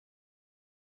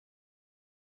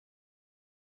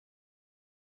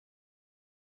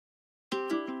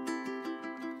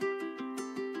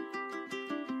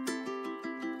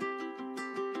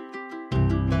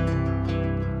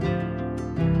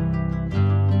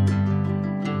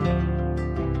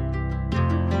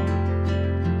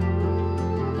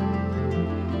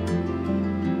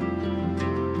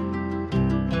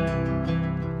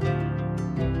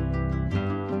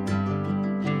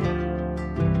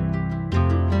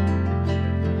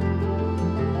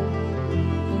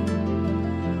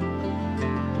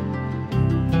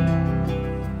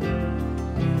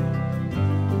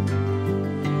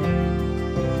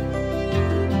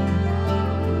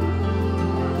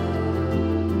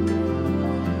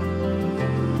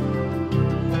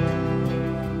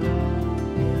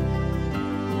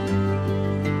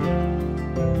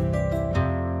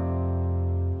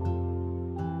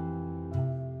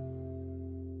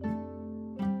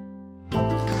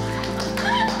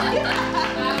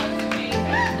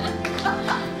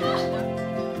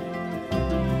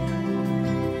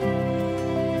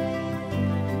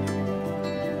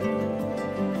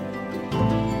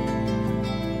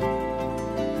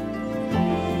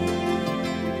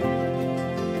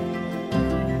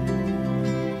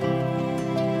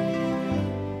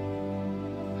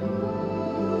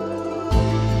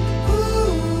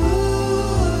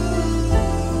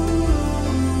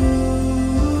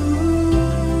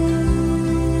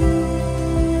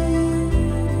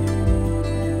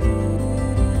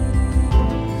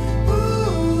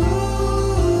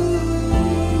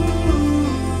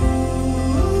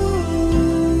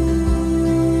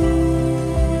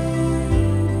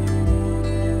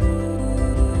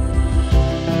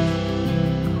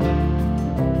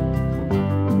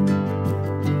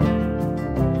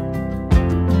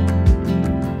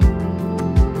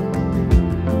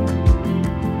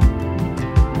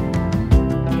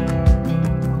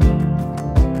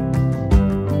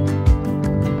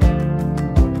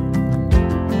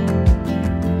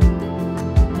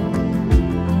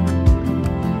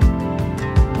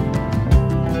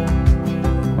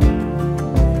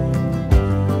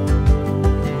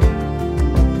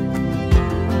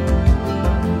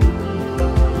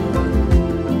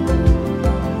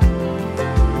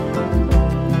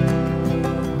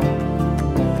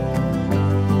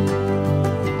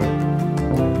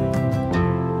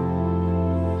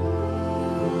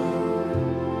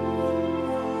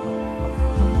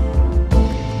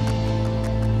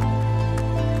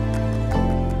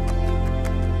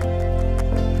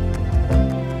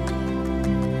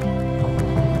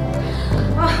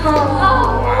I'm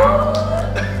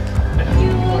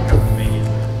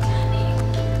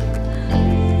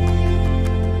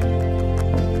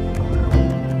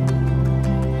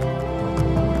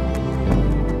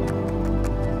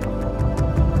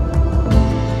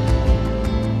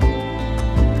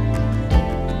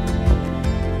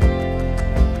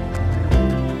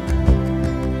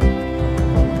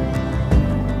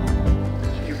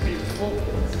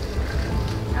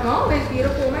always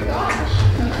beautiful, oh my gosh.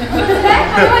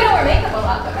 I know I don't wear makeup a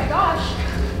lot, but my gosh.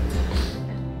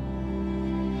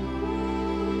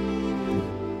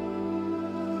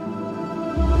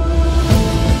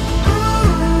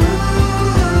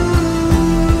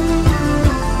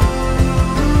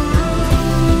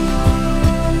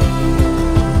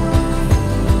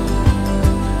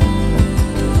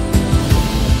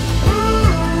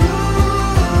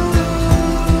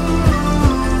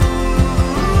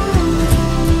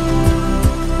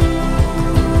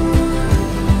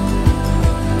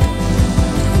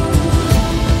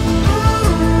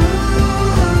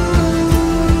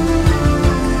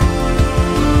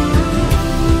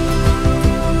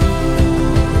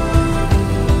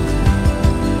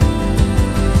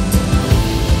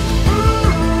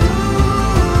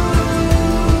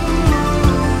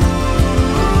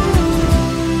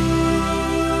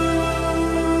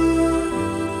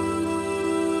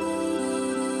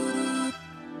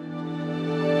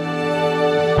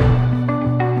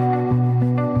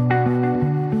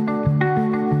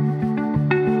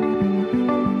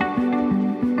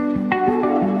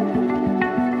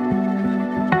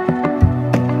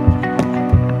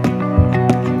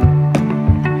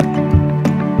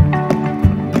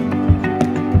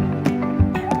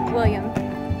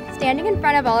 Standing in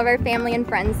front of all of our family and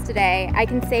friends today, I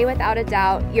can say without a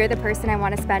doubt, you're the person I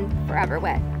want to spend forever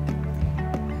with.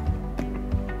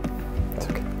 It's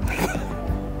okay.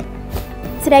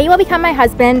 Today you will become my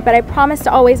husband, but I promise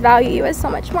to always value you as so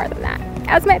much more than that.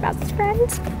 As my best friend.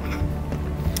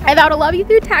 I vow to love you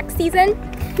through tax season,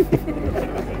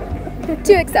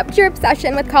 to accept your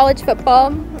obsession with college football,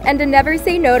 and to never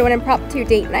say no to an impromptu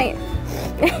date night.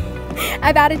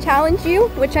 I vow to challenge you,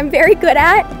 which I'm very good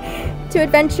at, to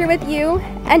adventure with you,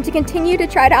 and to continue to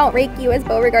try to outrank you as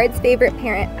Beauregard's favorite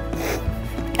parent.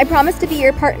 I promise to be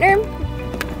your partner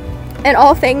in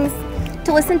all things,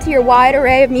 to listen to your wide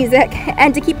array of music,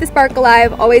 and to keep the spark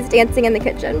alive, always dancing in the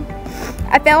kitchen.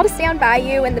 I vow to stand by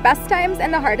you in the best times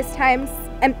and the hardest times,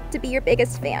 and to be your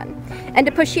biggest fan, and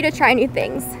to push you to try new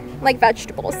things, like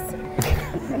vegetables.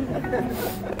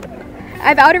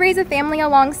 I vow to raise a family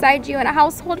alongside you in a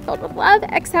household filled with love,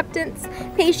 acceptance,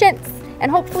 patience,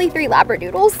 and hopefully 3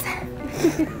 labradoodles.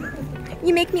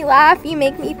 You make me laugh, you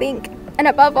make me think, and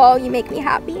above all, you make me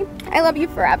happy. I love you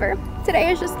forever. Today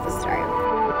is just the start.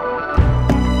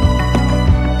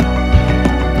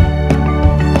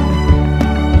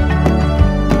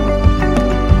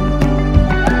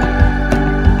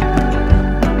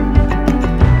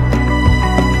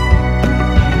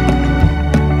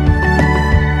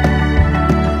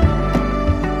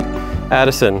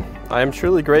 Addison, I am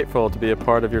truly grateful to be a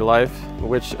part of your life,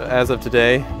 which as of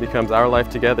today becomes our life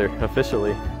together,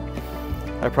 officially.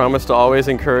 I promise to always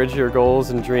encourage your goals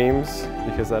and dreams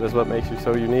because that is what makes you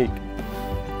so unique.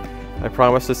 I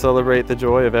promise to celebrate the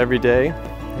joy of every day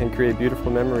and create beautiful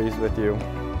memories with you.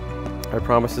 I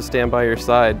promise to stand by your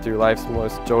side through life's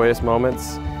most joyous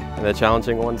moments and the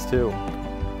challenging ones too.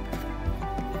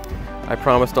 I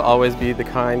promise to always be the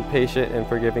kind, patient, and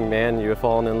forgiving man you have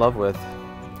fallen in love with.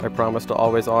 I promise to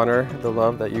always honor the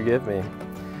love that you give me.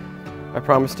 I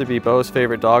promise to be Beau's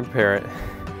favorite dog parent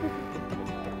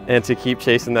and to keep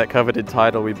chasing that coveted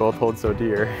title we both hold so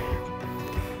dear.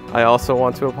 I also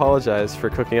want to apologize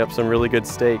for cooking up some really good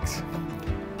steaks.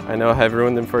 I know I've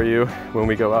ruined them for you when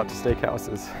we go out to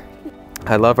steakhouses.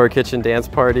 I love our kitchen dance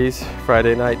parties,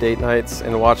 Friday night date nights,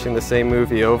 and watching the same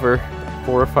movie over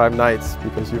 4 or 5 nights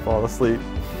because you fall asleep.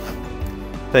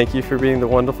 Thank you for being the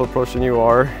wonderful person you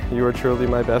are. You are truly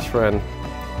my best friend.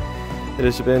 It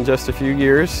has been just a few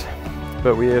years,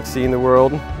 but we have seen the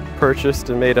world, purchased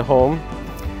and made a home,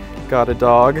 got a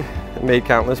dog, made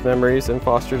countless memories, and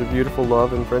fostered a beautiful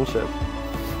love and friendship.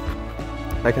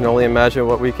 I can only imagine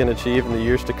what we can achieve in the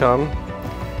years to come.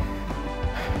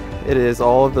 It is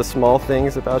all of the small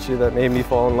things about you that made me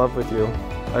fall in love with you.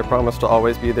 I promise to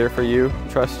always be there for you,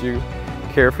 trust you,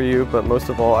 care for you, but most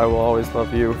of all, I will always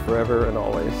love you forever and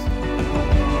always.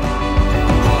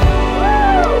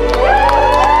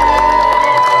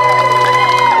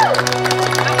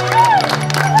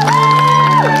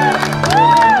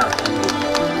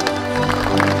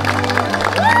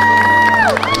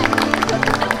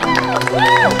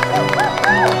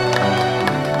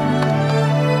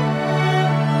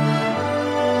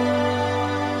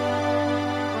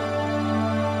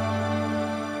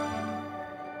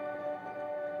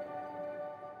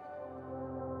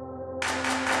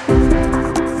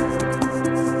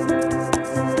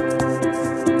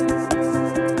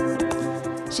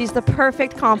 She's the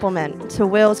perfect complement to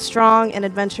Will's strong and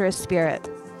adventurous spirit.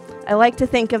 I like to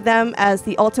think of them as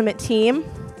the ultimate team.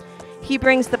 He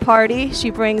brings the party, she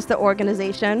brings the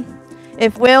organization.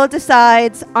 If Will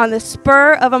decides on the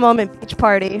spur of a moment beach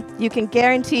party, you can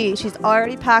guarantee she's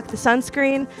already packed the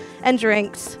sunscreen and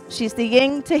drinks. She's the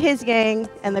yin to his yang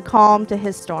and the calm to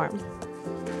his storm.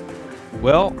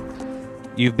 Will,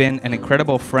 you've been an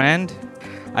incredible friend.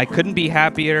 I couldn't be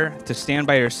happier to stand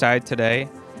by your side today.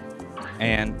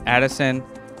 And Addison,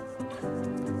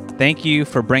 thank you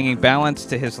for bringing balance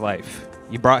to his life.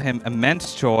 You brought him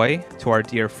immense joy to our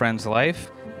dear friend's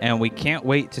life, and we can't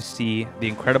wait to see the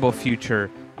incredible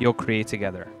future you'll create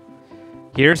together.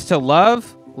 Here's to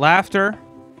love, laughter,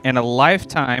 and a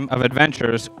lifetime of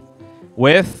adventures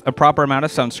with a proper amount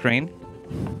of sunscreen.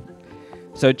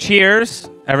 So cheers,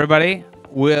 everybody,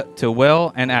 to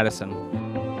Will and Addison.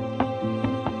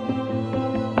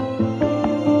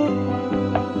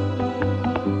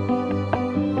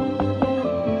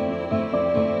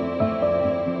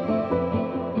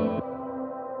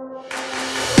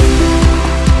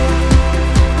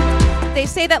 They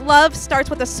say that love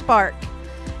starts with a spark,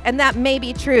 and that may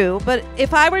be true, but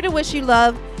if I were to wish you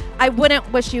love, I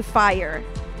wouldn't wish you fire.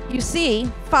 You see,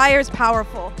 fire is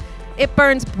powerful. It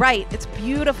burns bright, it's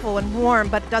beautiful and warm,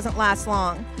 but it doesn't last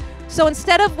long. So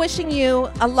instead of wishing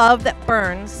you a love that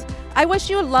burns, I wish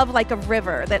you a love like a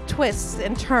river that twists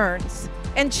and turns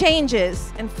and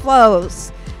changes and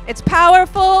flows. It's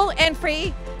powerful and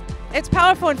free. It's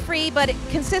powerful and free, but it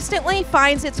consistently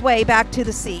finds its way back to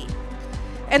the sea.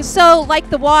 And so, like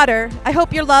the water, I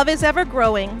hope your love is ever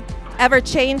growing, ever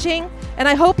changing, and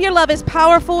I hope your love is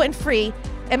powerful and free,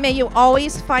 and may you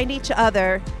always find each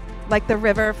other like the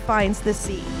river finds the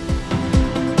sea.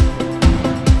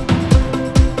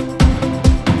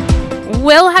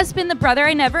 Will has been the brother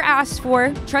I never asked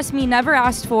for, trust me, never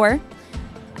asked for,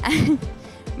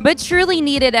 but truly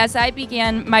needed as I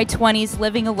began my 20s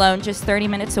living alone just 30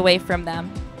 minutes away from them.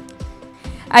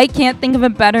 I can't think of a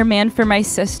better man for my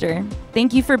sister.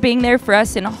 Thank you for being there for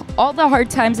us in all the hard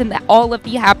times and all of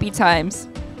the happy times.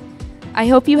 I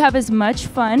hope you have as much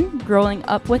fun growing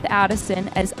up with Addison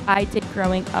as I did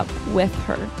growing up with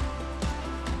her.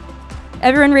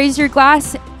 Everyone raise your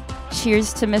glass.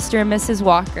 Cheers to Mr. and Mrs.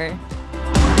 Walker.